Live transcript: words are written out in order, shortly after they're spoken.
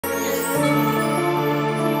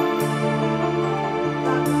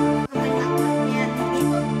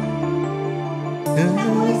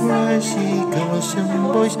see girls and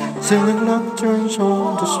boys selling lanterns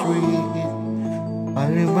on the street. I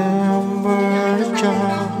remember a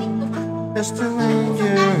child as the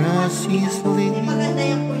manger as easily.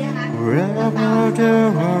 Wherever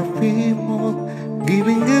there are people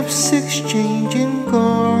giving gifts, exchanging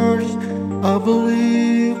cards, I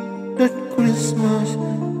believe that Christmas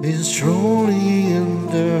is truly in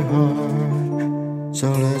their heart.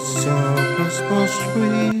 So let's our Christmas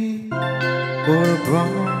tree for a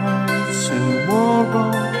bright tomorrow,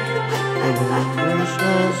 for the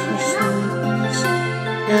precious sleeps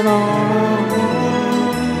and all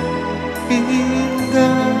in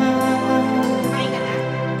God.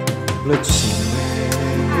 Let's sing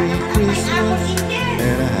Merry Christmas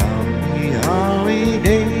and a happy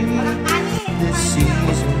holiday. This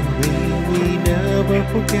season we never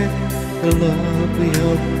forget the love we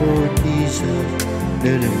have for Jesus.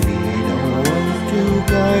 Let him be the one to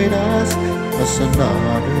guide us as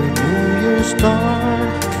another New Year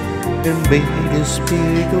start. And may the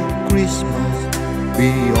spirit of Christmas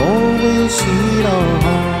be always in our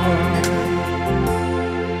heart.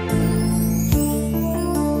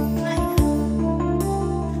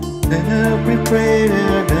 Every prayer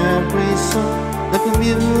and every song, the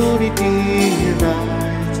community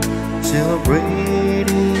unites,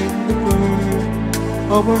 celebrating the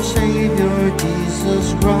birth of our Savior Jesus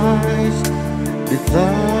Christ. With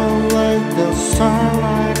love like the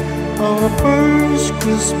starlight of our first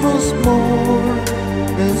Christmas morn,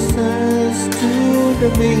 this is to the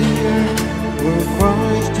manger where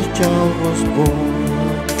Christ the child was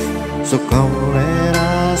born. So come let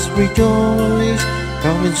us rejoice,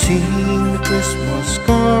 come and sing the Christmas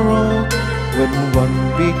carol, when one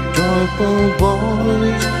big joyful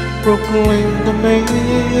voice proclaim the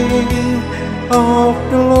name of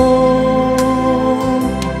the Lord.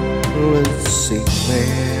 Let's sing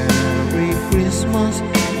Merry Christmas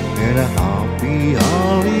and a happy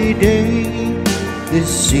holiday. This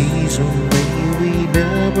season may we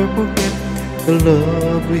never forget the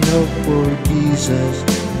love we have for Jesus.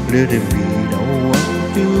 Let him be the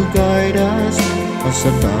one to guide us as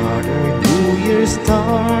another New Year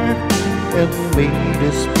start. And may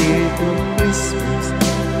the spirit of Christmas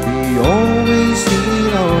be always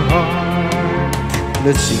in our heart.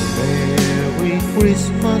 Let's sing Merry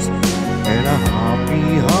Christmas and a happy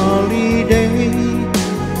holiday.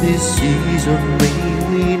 This season may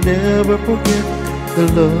we never forget the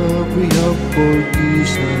love we have for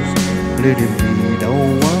Jesus. Let him be the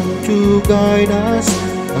one to guide us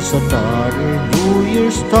as another New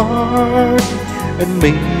Year start. And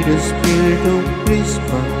may the spirit of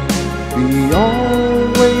Christmas be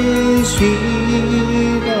always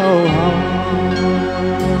in our hearts.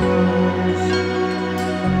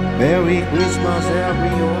 Merry Christmas,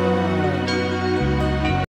 everyone.